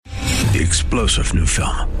The explosive new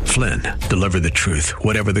film, Flynn, deliver the truth,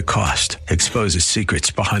 whatever the cost. Exposes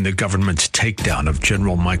secrets behind the government's takedown of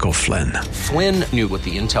General Michael Flynn. Flynn knew what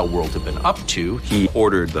the intel world had been up to. He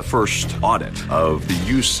ordered the first audit of the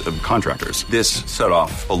use of contractors. This set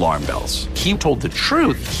off alarm bells. He told the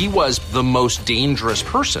truth. He was the most dangerous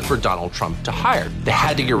person for Donald Trump to hire. They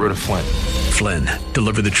had to get rid of Flynn. Flynn,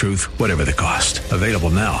 deliver the truth, whatever the cost. Available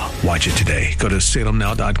now. Watch it today. Go to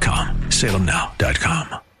salemnow.com.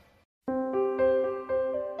 salemnow.com.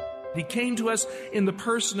 He came to us in the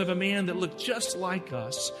person of a man that looked just like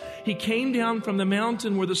us. He came down from the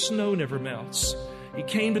mountain where the snow never melts. He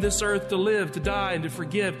came to this earth to live, to die, and to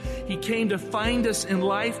forgive. He came to find us in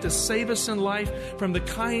life, to save us in life from the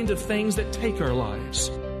kind of things that take our lives.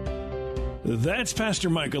 That's Pastor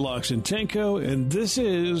Michael Oxentenko, and this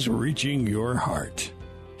is Reaching Your Heart.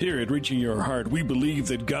 Here at Reaching Your Heart, we believe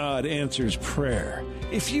that God answers prayer.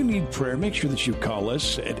 If you need prayer, make sure that you call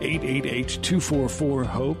us at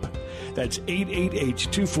 888-244-HOPE. That's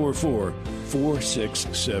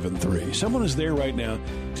 888-244-4673. Someone is there right now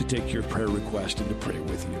to take your prayer request and to pray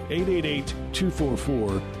with you.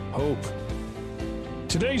 888-244-HOPE.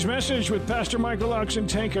 Today's message with Pastor Michael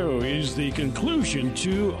Oxentenko is the conclusion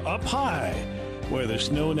to Up High, where the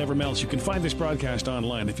snow never melts. You can find this broadcast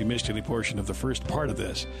online if you missed any portion of the first part of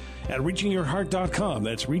this at reachingyourheart.com.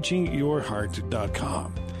 That's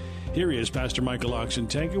reachingyourheart.com. Here is Pastor Michael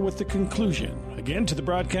Oxentenko with the conclusion, again, to the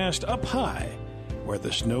broadcast Up High, where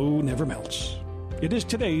the snow never melts. It is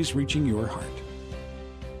today's Reaching Your Heart.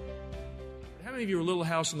 How many of you were Little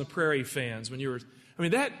House on the Prairie fans when you were...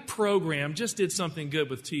 that program just did something good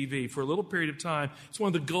with TV for a little period of time. It's one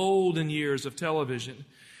of the golden years of television.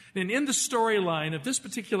 And in the storyline of this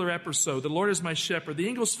particular episode, The Lord is My Shepherd, the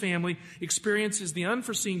Ingalls family experiences the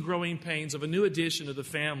unforeseen growing pains of a new addition to the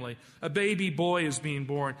family. A baby boy is being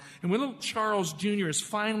born. And when little Charles Jr. is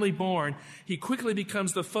finally born, he quickly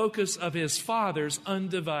becomes the focus of his father's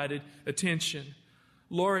undivided attention.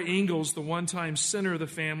 Laura Ingalls, the one-time center of the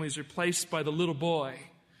family, is replaced by the little boy.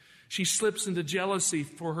 She slips into jealousy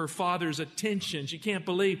for her father's attention. She can't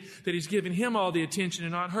believe that he's giving him all the attention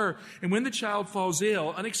and not her. And when the child falls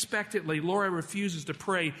ill, unexpectedly, Laura refuses to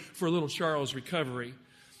pray for little Charles' recovery.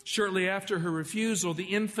 Shortly after her refusal, the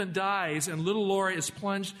infant dies, and little Laura is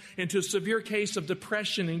plunged into a severe case of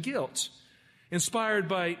depression and guilt. Inspired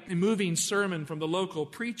by a moving sermon from the local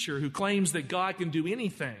preacher who claims that God can do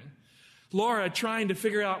anything, Laura, trying to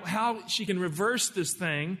figure out how she can reverse this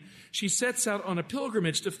thing, she sets out on a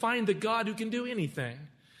pilgrimage to find the God who can do anything.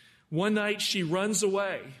 One night she runs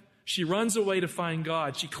away. She runs away to find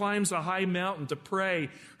God. She climbs a high mountain to pray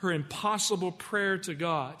her impossible prayer to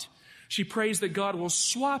God. She prays that God will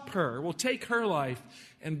swap her, will take her life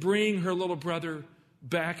and bring her little brother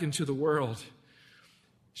back into the world.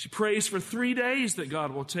 She prays for 3 days that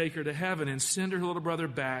God will take her to heaven and send her little brother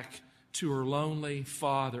back to her lonely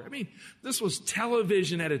father. This was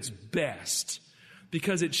television at its best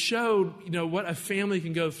because it showed, what a family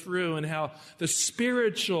can go through and how the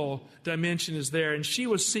spiritual dimension is there. And she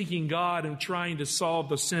was seeking God and trying to solve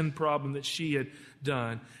the sin problem that she had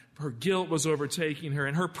done. Her guilt was overtaking her,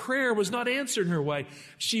 and her prayer was not answered in her way.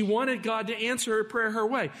 She wanted God to answer her prayer her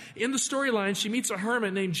way. In the storyline, she meets a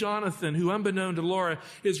hermit named Jonathan, who, unbeknown to Laura,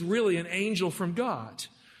 is really an angel from God.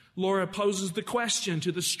 Laura poses the question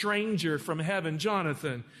to the stranger from heaven,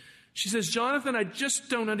 Jonathan. She says, Jonathan, I just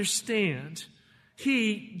don't understand.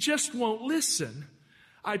 He just won't listen.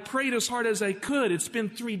 I prayed as hard as I could. It's been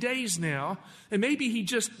 3 days now, and maybe he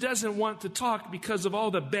just doesn't want to talk because of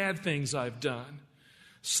all the bad things I've done.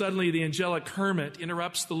 Suddenly, the angelic hermit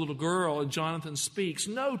interrupts the little girl, and Jonathan speaks.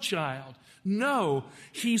 No, child. No,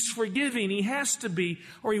 he's forgiving. He has to be,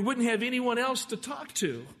 or he wouldn't have anyone else to talk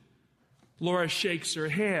to. Laura shakes her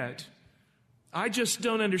head. I just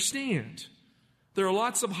don't understand. There are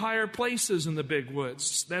lots of higher places in the big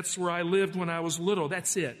woods. That's where I lived when I was little.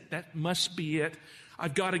 That's it. That must be it.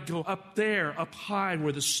 I've got to go up there, up high,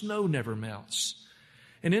 where the snow never melts.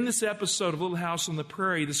 And in this episode of Little House on the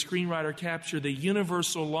Prairie, the screenwriter captured the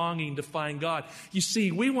universal longing to find God. You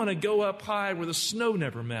see, we want to go up high where the snow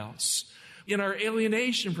never melts. In our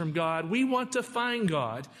alienation from God, we want to find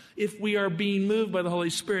God if we are being moved by the Holy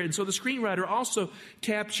Spirit. And so the screenwriter also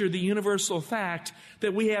captured the universal fact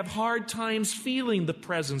that we have hard times feeling the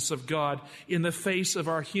presence of God in the face of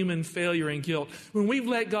our human failure and guilt. When we've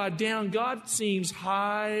let God down, God seems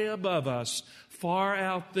high above us, far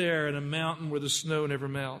out there in a mountain where the snow never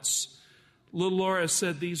melts. Little Laura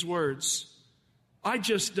said these words, I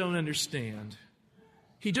just don't understand.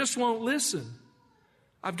 He just won't listen.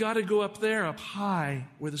 I've got to go up there, up high,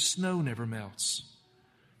 where the snow never melts.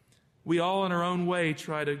 We all, in our own way,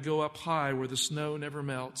 try to go up high where the snow never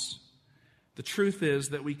melts. The truth is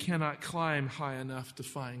that we cannot climb high enough to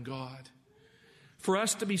find God. For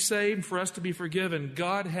us to be saved, for us to be forgiven,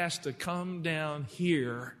 God has to come down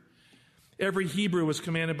here. Every Hebrew was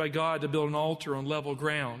commanded by God to build an altar on level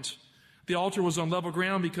ground. The altar was on level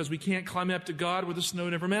ground because we can't climb up to God where the snow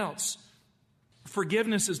never melts.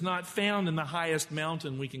 Forgiveness is not found in the highest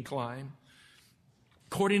mountain we can climb.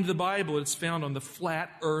 According to the Bible, it's found on the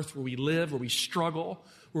flat earth where we live, where we struggle,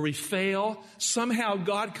 where we fail. Somehow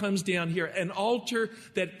God comes down here. An altar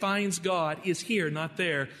that finds God is here, not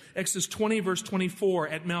there. Exodus 20, verse 24,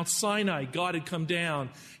 at Mount Sinai, God had come down.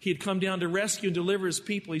 He had come down to rescue and deliver His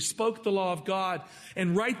people. He spoke the law of God.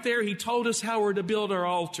 And right there, He told us how we're to build our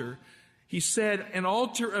altar. He said, an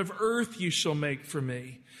altar of earth you shall make for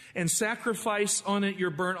me, and sacrifice on it your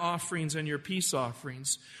burnt offerings and your peace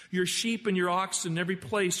offerings, your sheep and your oxen in every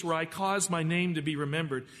place where I cause my name to be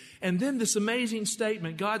remembered. And then this amazing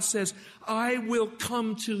statement, God says, I will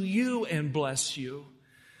come to you and bless you.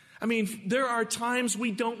 I mean, there are times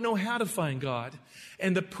we don't know how to find God.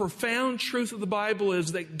 And the profound truth of the Bible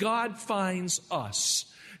is that God finds us.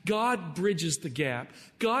 God bridges the gap.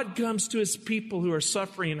 God comes to His people who are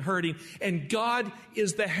suffering and hurting. And God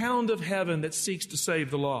is the hound of heaven that seeks to save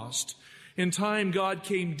the lost. In time, God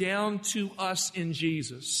came down to us in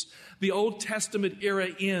Jesus. The Old Testament era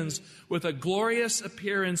ends with a glorious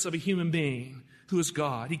appearance of a human being who is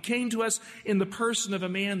God. He came to us in the person of a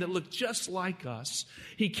man that looked just like us.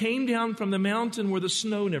 He came down from the mountain where the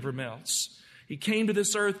snow never melts. He came to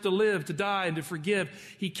this earth to live, to die, and to forgive.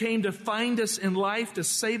 He came to find us in life, to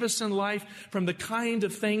save us in life from the kind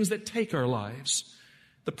of things that take our lives.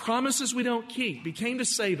 The promises we don't keep. He came to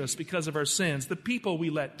save us because of our sins, the people we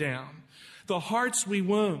let down, the hearts we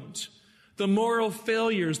wound, the moral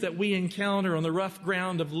failures that we encounter on the rough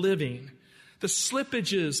ground of living, the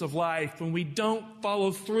slippages of life when we don't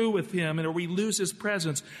follow through with Him or we lose His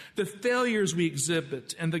presence, the failures we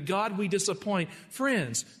exhibit, and the God we disappoint.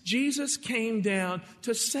 Friends, Jesus came down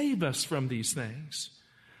to save us from these things.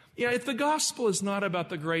 Yeah, if the gospel is not about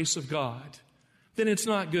the grace of God, then it's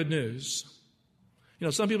not good news. You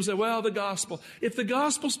know, some people say, well, the gospel. If the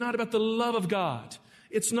gospel's not about the love of God,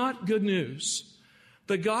 it's not good news.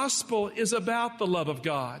 The gospel is about the love of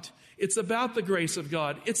God. It's about the grace of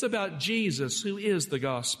God. It's about Jesus, who is the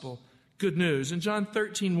gospel. Good news. In John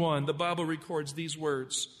 13:1, the Bible records these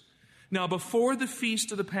words. Now, before the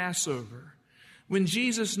feast of the Passover, when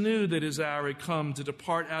Jesus knew that His hour had come to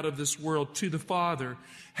depart out of this world to the Father,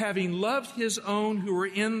 having loved His own who were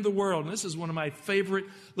in the world. And this is one of my favorite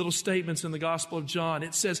little statements in the Gospel of John.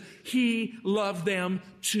 It says, He loved them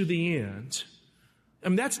to the end.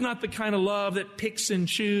 And that's not the kind of love that picks and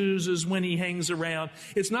chooses when He hangs around.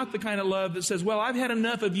 It's not the kind of love that says, well, I've had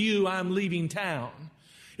enough of you, I'm leaving town.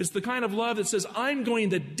 It's the kind of love that says, I'm going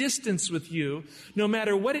the distance with you. No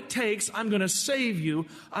matter what it takes, I'm going to save you.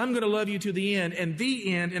 I'm going to love you to the end. And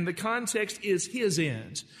the end, in the context, is His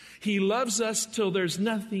end. He loves us till there's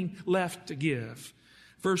nothing left to give.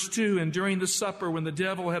 Verse 2, and during the supper, when the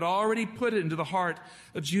devil had already put it into the heart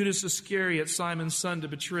of Judas Iscariot, Simon's son, to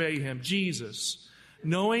betray Him, Jesus,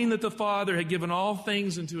 knowing that the Father had given all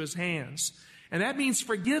things into His hands. And that means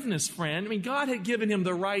forgiveness, friend. I mean, God had given Him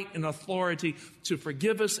the right and authority to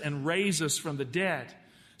forgive us and raise us from the dead.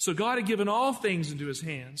 So God had given all things into His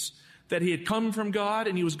hands, that He had come from God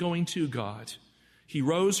and He was going to God. He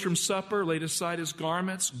rose from supper, laid aside His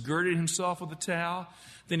garments, girded Himself with a towel.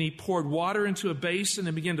 Then He poured water into a basin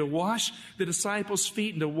and began to wash the disciples'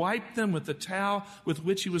 feet and to wipe them with the towel with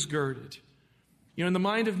which He was girded. You know, in the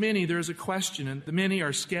mind of many, there is a question, and the many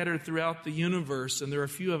are scattered throughout the universe, and there are a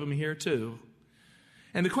few of them here too.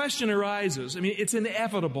 And the question arises, I mean, it's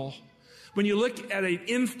inevitable. When you look at an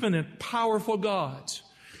infinite, powerful God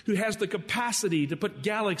who has the capacity to put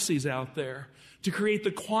galaxies out there, to create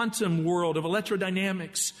the quantum world of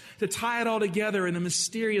electrodynamics, to tie it all together in a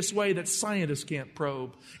mysterious way that scientists can't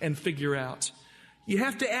probe and figure out. You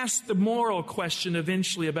have to ask the moral question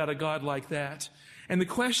eventually about a God like that. And the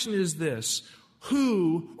question is this: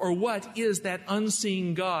 who or what is that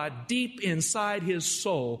unseen God deep inside His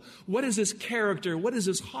soul? What is His character? What is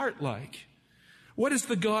His heart like? What is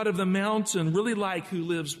the God of the mountain really like, who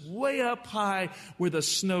lives way up high where the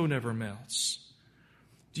snow never melts?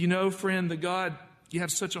 Do you know, friend, the God you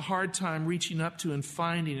have such a hard time reaching up to and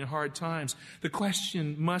finding in hard times? The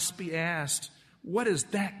question must be asked, what is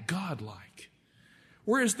that God like?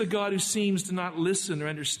 Where is the God who seems to not listen or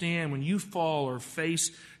understand when you fall or face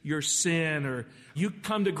your sin, or you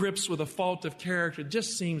come to grips with a fault of character,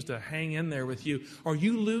 just seems to hang in there with you, or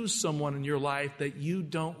you lose someone in your life that you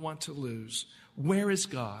don't want to lose? Where is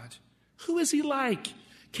God? Who is He like?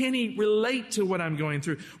 Can he relate to what I'm going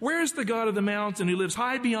through? Where is the God of the mountain who lives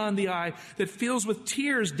high beyond the eye that fills with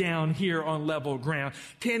tears down here on level ground?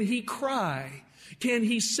 Can he cry? Can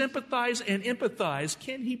he sympathize and empathize?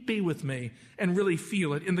 Can he be with me and really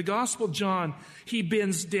feel it? In the Gospel of John, he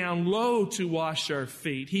bends down low to wash our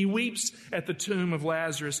feet. He weeps at the tomb of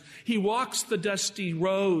Lazarus. He walks the dusty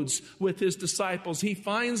roads with his disciples. He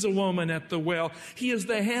finds a woman at the well. He is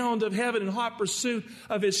the hound of heaven in hot pursuit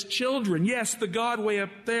of his children. Yes, the God way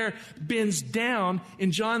up there bends down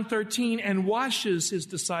in John 13 and washes his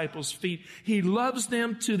disciples' feet. He loves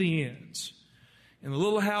them to the end. In the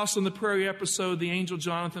Little House on the Prairie episode, the angel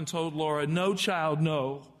Jonathan told Laura, "No, child,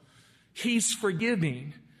 no. He's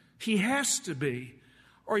forgiving. He has to be,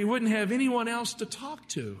 or he wouldn't have anyone else to talk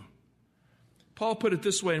to." Paul put it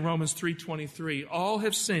this way in Romans 3:23, "All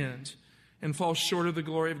have sinned and fall short of the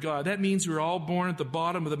glory of God." That means we're all born at the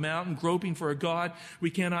bottom of the mountain, groping for a God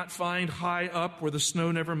we cannot find high up where the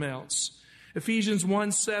snow never melts. Ephesians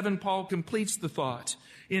 1:7, Paul completes the thought.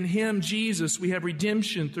 In him, Jesus, we have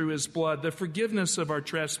redemption through his blood, the forgiveness of our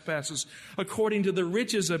trespasses, according to the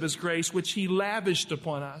riches of his grace, which he lavished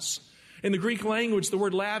upon us. In the Greek language, the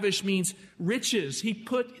word lavish means riches. He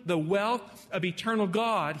put the wealth of eternal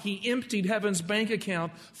God. He emptied heaven's bank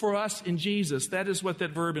account for us in Jesus. That is what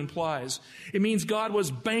that verb implies. It means God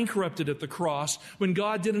was bankrupted at the cross. When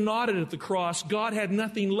God did an audit at the cross, God had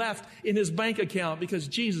nothing left in his bank account because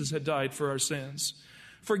Jesus had died for our sins.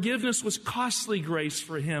 Forgiveness was costly grace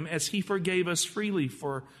for him as he forgave us freely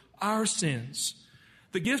for our sins.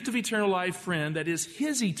 The gift of eternal life, friend, that is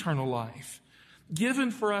his eternal life,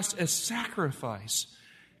 given for us as sacrifice,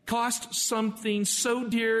 cost something so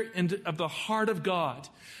dear and of the heart of God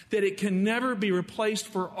that it can never be replaced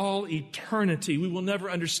for all eternity. We will never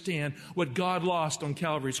understand what God lost on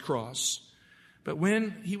Calvary's cross. But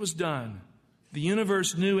when he was done, the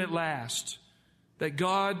universe knew at last that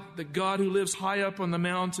God, the God who lives high up on the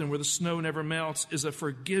mountain where the snow never melts, is a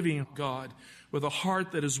forgiving God with a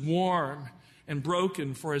heart that is warm and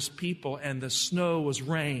broken for his people. And the snow was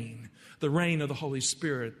rain, the rain of the Holy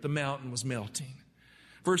Spirit. The mountain was melting.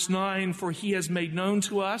 Verse 9, "For he has made known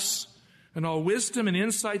to us in all wisdom and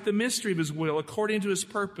insight the mystery of his will, according to his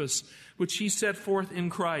purpose, which he set forth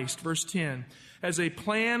in Christ." Verse 10, "As a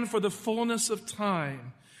plan for the fullness of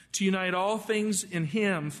time, to unite all things in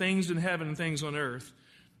him, things in heaven and things on earth."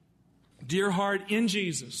 Dear heart, in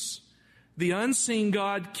Jesus, the unseen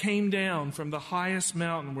God came down from the highest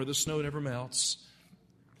mountain where the snow never melts,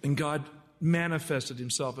 and God manifested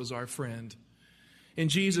himself as our friend. In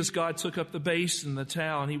Jesus, God took up the basin and the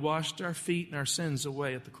towel, and he washed our feet and our sins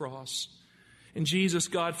away at the cross. In Jesus,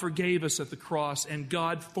 God forgave us at the cross, and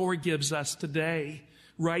God forgives us today,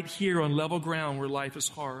 right here on level ground where life is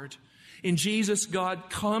hard. In Jesus,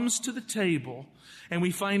 God comes to the table, and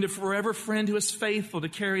we find a forever friend who is faithful to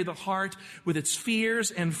carry the heart with its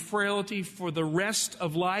fears and frailty for the rest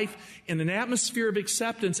of life in an atmosphere of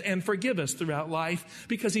acceptance, and forgive us throughout life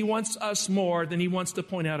because he wants us more than he wants to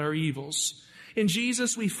point out our evils. In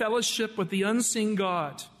Jesus, we fellowship with the unseen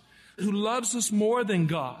God who loves us more than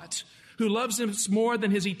God, who loves us more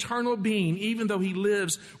than his eternal being, even though he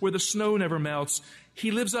lives where the snow never melts.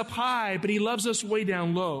 He lives up high, but he loves us way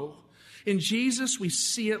down low. In Jesus, we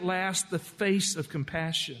see at last the face of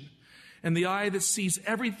compassion and the eye that sees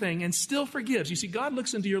everything and still forgives. You see, God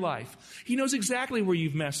looks into your life. He knows exactly where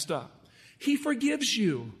you've messed up. He forgives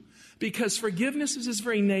you because forgiveness is his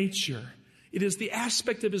very nature. It is the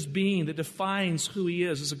aspect of his being that defines who he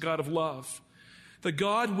is as a God of love. The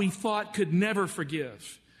God we thought could never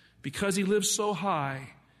forgive because he lives so high.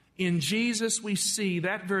 In Jesus, we see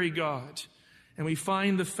that very God, and we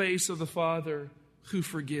find the face of the Father who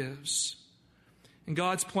forgives. In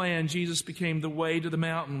God's plan, Jesus became the way to the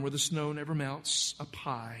mountain where the snow never melts. Up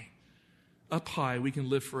high, we can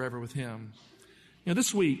live forever with him.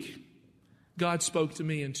 This week, God spoke to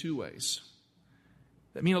me in two ways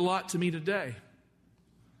that mean a lot to me today.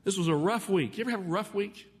 This was a rough week. You ever have a rough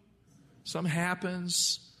week? Something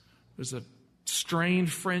happens, there's a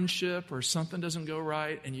strained friendship, or something doesn't go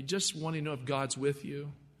right, and you just want to know if God's with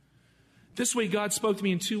you. This week, God spoke to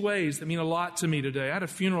me in two ways that mean a lot to me today. I had a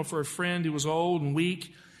funeral for a friend who was old and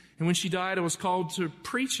weak, and when she died, I was called to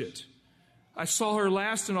preach it. I saw her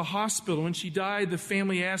last in a hospital. When she died, the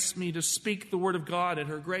family asked me to speak the word of God at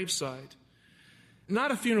her graveside.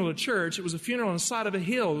 Not a funeral at church. It was a funeral on the side of a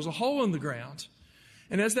hill. There was a hole in the ground.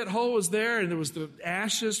 And as that hole was there, and there was the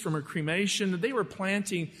ashes from her cremation, they were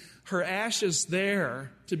planting her ashes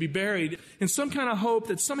there to be buried in some kind of hope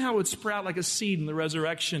that somehow would sprout like a seed in the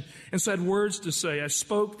resurrection. And so I had words to say. I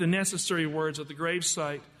spoke the necessary words at the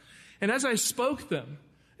gravesite. And as I spoke them,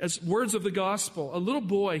 as words of the gospel, a little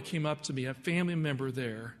boy came up to me, a family member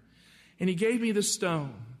there, and he gave me the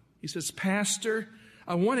stone. He says, Pastor,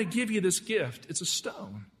 I want to give you this gift. It's a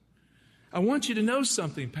stone. I want you to know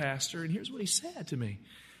something, Pastor. And here's what he said to me.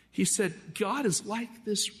 He said, God is like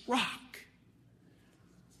this rock.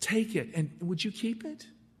 Take it, and would you keep it?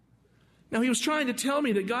 Now, he was trying to tell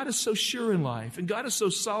me that God is so sure in life, and God is so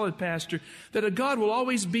solid, Pastor, that a God will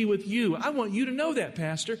always be with you. I want you to know that,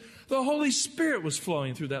 Pastor. The Holy Spirit was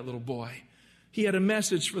flowing through that little boy. He had a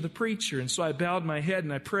message for the preacher, and so I bowed my head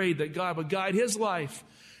and I prayed that God would guide his life,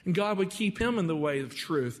 and God would keep him in the way of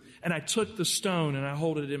truth. And I took the stone and I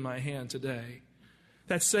hold it in my hand today.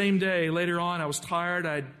 That same day, later on, I was tired.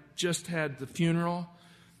 I'd just had the funeral.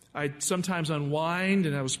 I'd sometimes unwind,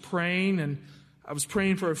 and I was praying, and I was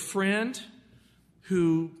praying for a friend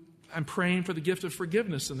who I'm praying for the gift of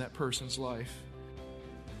forgiveness in that person's life.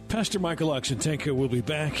 Pastor Michael Oxentenko will be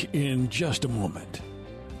back in just a moment.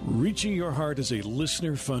 Reaching Your Heart is a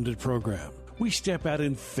listener-funded program. We step out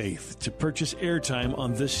in faith to purchase airtime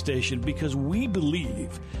on this station because we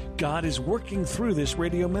believe God is working through this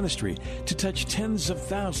radio ministry to touch tens of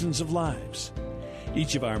thousands of lives.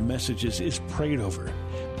 Each of our messages is prayed over,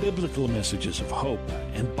 biblical messages of hope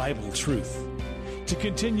and Bible truth. To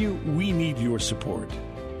continue, we need your support.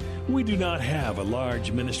 We do not have a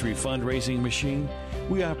large ministry fundraising machine.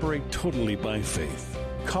 We operate totally by faith.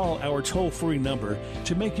 Call our toll-free number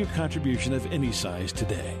to make your contribution of any size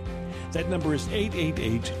today. That number is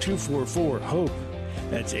 888-244-HOPE.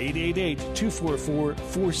 That's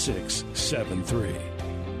 888-244-4673.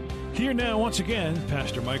 Here now, once again,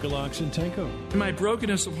 Pastor Michael Oxentenko. In my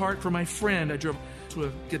brokenness of heart for my friend, I drove to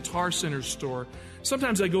a Guitar Center store.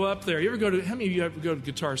 Sometimes I go up there. How many of you ever go to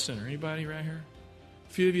Guitar Center? Anybody right here?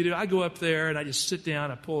 A few of you do. I go up there and I just sit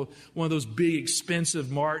down. I pull one of those big, expensive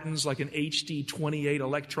Martins, like an HD28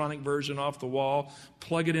 electronic version off the wall,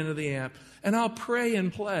 plug it into the amp, and I'll pray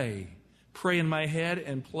and play. Pray in my head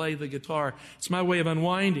and play the guitar. It's my way of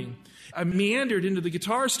unwinding. I meandered into the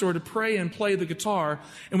guitar store to pray and play the guitar.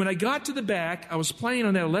 And when I got to the back, I was playing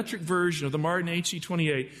on that electric version of the Martin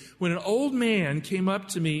HD28 when an old man came up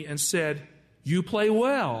to me and said, "You play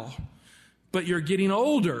well, but you're getting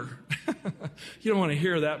older." You don't want to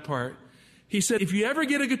hear that part. He said, "If you ever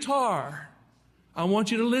get a guitar, I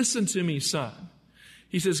want you to listen to me, son."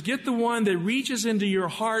 He says, "Get the one that reaches into your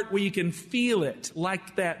heart where you can feel it,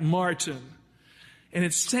 like that Martin. And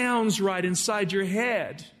it sounds right inside your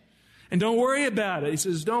head. And don't worry about it." He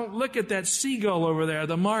says, "Don't look at that seagull over there,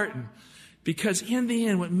 the Martin. Because in the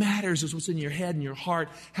end, what matters is what's in your head and your heart,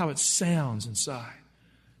 how it sounds inside."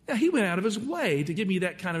 Now, he went out of his way to give me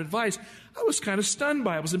that kind of advice. I was kind of stunned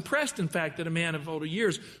by it. I was impressed, in fact, that a man of older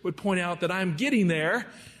years would point out that I'm getting there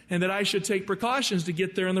and that I should take precautions to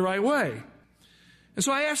get there in the right way. And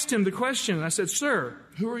so I asked him the question, and I said, "Sir,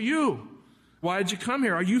 who are you? Why did you come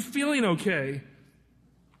here? Are you feeling okay?"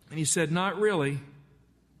 And he said, "Not really."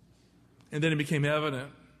 And then it became evident.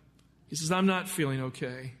 He says, "I'm not feeling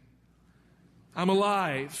okay. I'm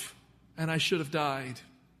alive, and I should have died.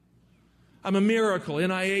 I'm a miracle.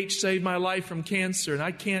 NIH saved my life from cancer, and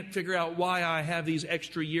I can't figure out why I have these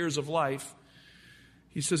extra years of life."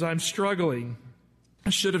 He says, "I'm struggling.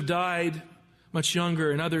 I should have died much younger,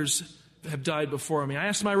 and others have died before me. I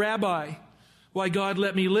asked my rabbi why God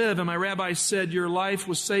let me live, and my rabbi said, 'Your life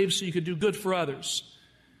was saved so you could do good for others.'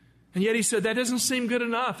 And yet he said, that doesn't seem good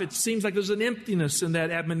enough. It seems like there's an emptiness in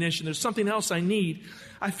that admonition. There's something else I need.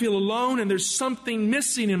 I feel alone, and there's something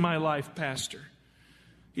missing in my life, Pastor."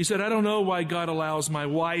 He said, "I don't know why God allows my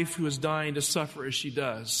wife who is dying to suffer as she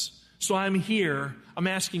does. So I'm here. I'm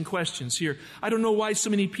asking questions here. I don't know why so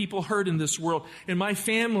many people hurt in this world. In my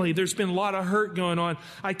family, there's been a lot of hurt going on.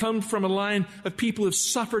 I come from a line of people who have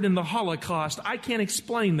suffered in the Holocaust. I can't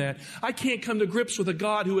explain that. I can't come to grips with a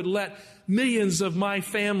God who would let millions of my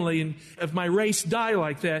family and of my race die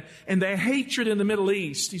like that. And the hatred in the Middle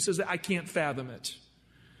East," he says, "I can't fathom it.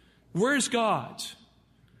 Where's God?"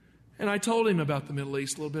 And I told him about the Middle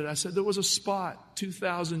East a little bit. I said, there was a spot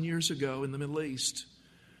 2,000 years ago in the Middle East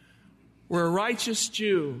where a righteous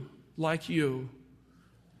Jew like you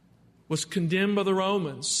was condemned by the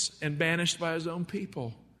Romans and banished by his own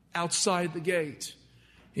people outside the gate.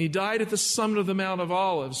 And he died at the summit of the Mount of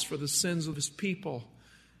Olives for the sins of his people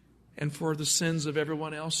and for the sins of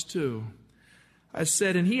everyone else too. I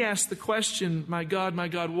said, and he asked the question, my God,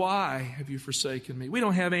 why have you forsaken me?" We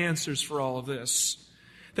don't have answers for all of this.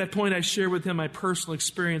 At that point, I shared with him my personal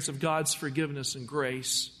experience of God's forgiveness and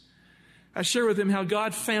grace. I shared with him how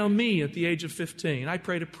God found me at the age of 15. I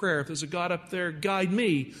prayed a prayer, if there's a God up there, guide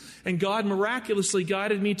me. And God miraculously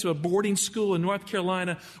guided me to a boarding school in North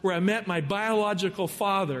Carolina where I met my biological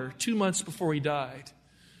father 2 months before he died.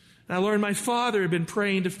 And I learned my father had been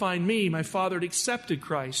praying to find me. My father had accepted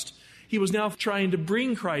Christ. He was now trying to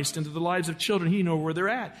bring Christ into the lives of children. He knew where they're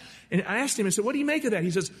at. And I asked him, I said, what do you make of that?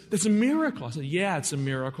 He says, that's a miracle. I said, yeah, it's a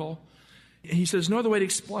miracle. And he says, no other way to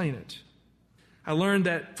explain it. I learned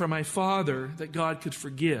that from my father that God could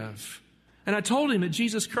forgive. And I told him that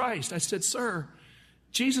Jesus Christ, I said, sir,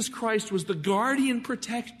 Jesus Christ was the guardian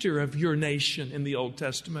protector of your nation in the Old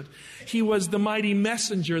Testament. He was the mighty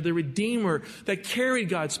messenger, the redeemer that carried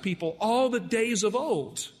God's people all the days of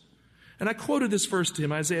old. And I quoted this verse to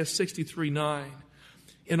him, Isaiah 63:9.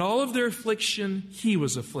 In all of their affliction, he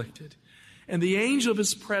was afflicted, and the angel of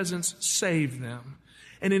his presence saved them.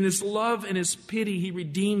 And in his love and his pity, he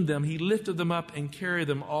redeemed them. He lifted them up and carried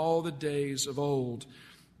them all the days of old.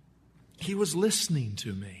 He was listening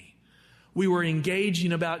to me. We were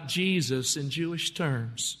engaging about Jesus in Jewish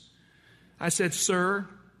terms. I said, sir,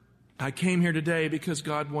 I came here today because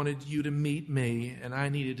God wanted you to meet me, and I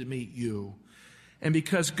needed to meet you. And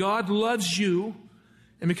because God loves you,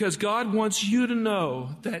 and because God wants you to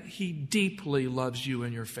know that he deeply loves you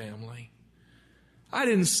and your family. I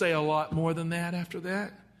didn't say a lot more than that after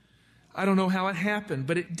that. I don't know how it happened,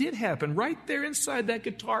 but it did happen right there inside that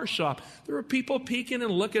guitar shop. There were people peeking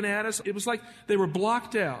and looking at us. It was like they were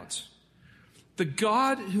blocked out. The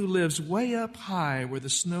God who lives way up high where the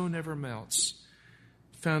snow never melts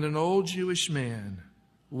found an old Jewish man,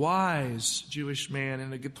 wise Jewish man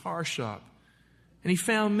in a guitar shop. And he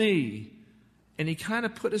found me, and he kind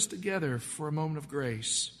of put us together for a moment of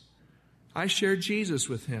grace. I shared Jesus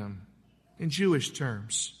with him in Jewish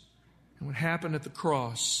terms and what happened at the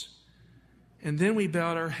cross. And then we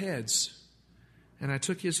bowed our heads, and I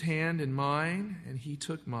took his hand in mine, and he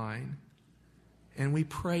took mine, and we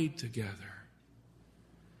prayed together.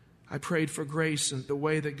 I prayed for grace in the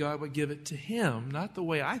way that God would give it to him, not the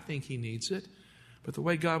way I think he needs it, but the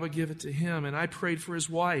way God would give it to him. And I prayed for his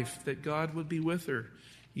wife, that God would be with her,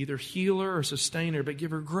 either heal her or sustain her, but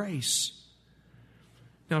give her grace.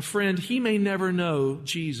 Now, friend, he may never know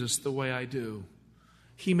Jesus the way I do.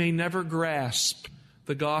 He may never grasp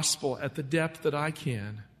the gospel at the depth that I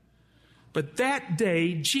can. But that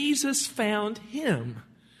day, Jesus found him.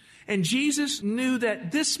 And Jesus knew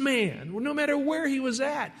that this man, no matter where he was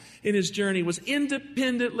at in his journey, was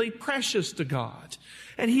independently precious to God.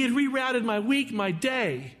 And he had rerouted my week, my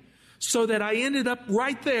day, so that I ended up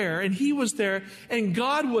right there, and he was there, and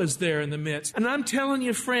God was there in the midst. And I'm telling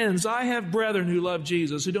you, friends, I have brethren who love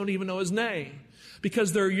Jesus who don't even know his name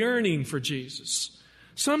because they're yearning for Jesus.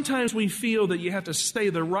 Sometimes we feel that you have to say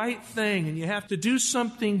the right thing and you have to do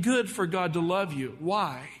something good for God to love you.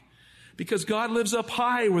 Why? Because God lives up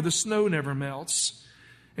high where the snow never melts.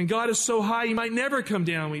 And God is so high, he might never come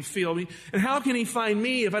down, we feel. And how can he find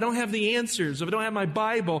me if I don't have the answers, if I don't have my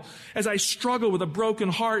Bible, as I struggle with a broken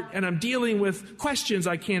heart and I'm dealing with questions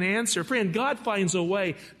I can't answer? Friend, God finds a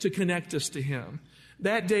way to connect us to him.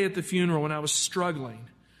 That day at the funeral when I was struggling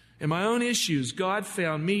in my own issues, God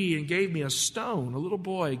found me and gave me a stone, a little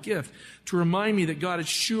boy, a gift, to remind me that God is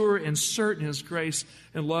sure and certain in his grace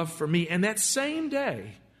and love for me. And that same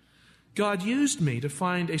day, God used me to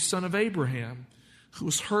find a son of Abraham who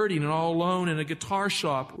was hurting and all alone in a guitar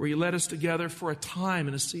shop where he led us together for a time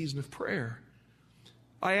in a season of prayer.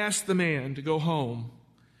 I asked the man to go home.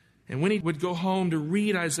 And when he would go home to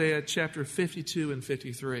read Isaiah chapter 52 and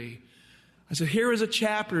 53, I said, here is a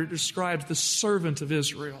chapter that describes the servant of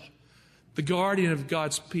Israel, the guardian of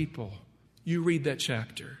God's people. You read that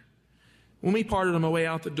chapter. When we parted on my way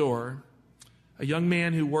out the door, a young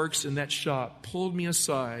man who works in that shop pulled me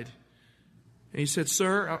aside. And he said,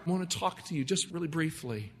 sir, I want to talk to you just really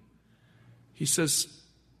briefly. He says,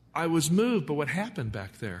 I was moved by what happened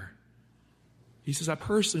back there. He says, I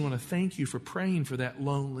personally want to thank you for praying for that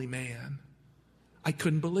lonely man. I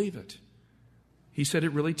couldn't believe it. He said,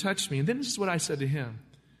 it really touched me. And then this is what I said to him.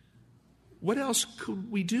 What else could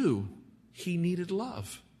we do? He needed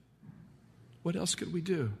love. What else could we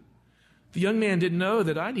do? The young man didn't know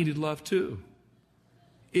that I needed love too.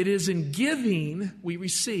 It is in giving we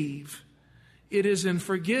receive. It is in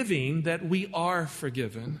forgiving that we are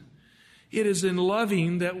forgiven. It is in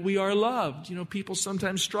loving that we are loved. You know, people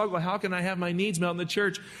sometimes struggle. How can I have my needs met in the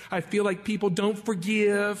church? I feel like people don't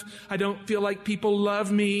forgive. I don't feel like people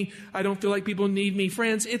love me. I don't feel like people need me.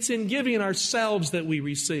 Friends, it's in giving ourselves that we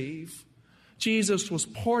receive. Jesus was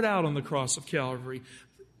poured out on the cross of Calvary.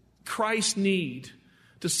 Christ's need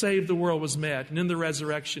to save the world was met. And in the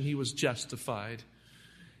resurrection, he was justified.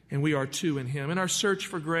 And we are too in him. In our search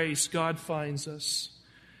for grace, God finds us.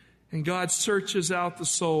 And God searches out the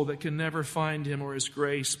soul that can never find him or his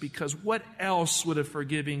grace, because what else would a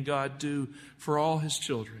forgiving God do for all his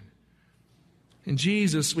children? In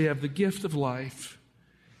Jesus, we have the gift of life.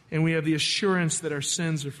 And we have the assurance that our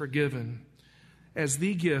sins are forgiven as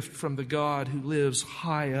the gift from the God who lives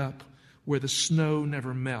high up where the snow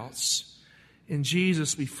never melts. In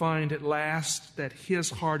Jesus, we find at last that his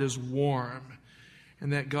heart is warm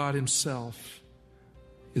and that God himself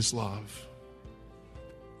is love.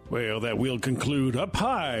 Well, that will conclude Up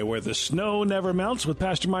High, where the snow never melts, with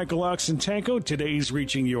Pastor Michael Oxentenko. Today's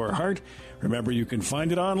Reaching Your Heart. Remember, you can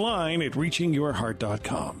find it online at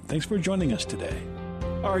reachingyourheart.com. Thanks for joining us today.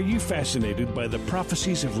 Are you fascinated by the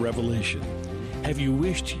prophecies of Revelation? Have you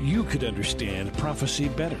wished you could understand prophecy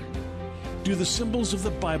better? Do the symbols of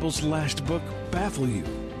the Bible's last book baffle you?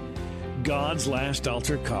 God's Last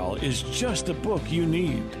Altar Call is just the book you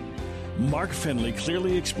need. Mark Finley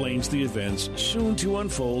clearly explains the events soon to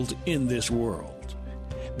unfold in this world.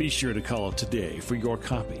 Be sure to call today for your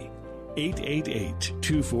copy.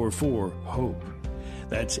 888-244-HOPE.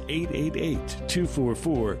 That's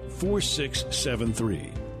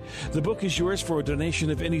 888-244-4673. The book is yours for a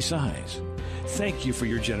donation of any size. Thank you for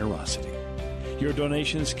your generosity. Your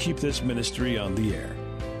donations keep this ministry on the air.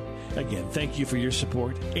 Again, thank you for your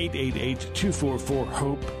support.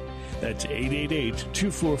 888-244-HOPE. That's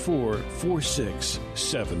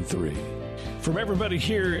 888-244-4673. From everybody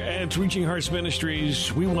here at Reaching Hearts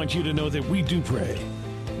Ministries, we want you to know that we do pray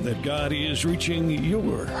that God is reaching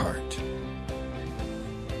your heart.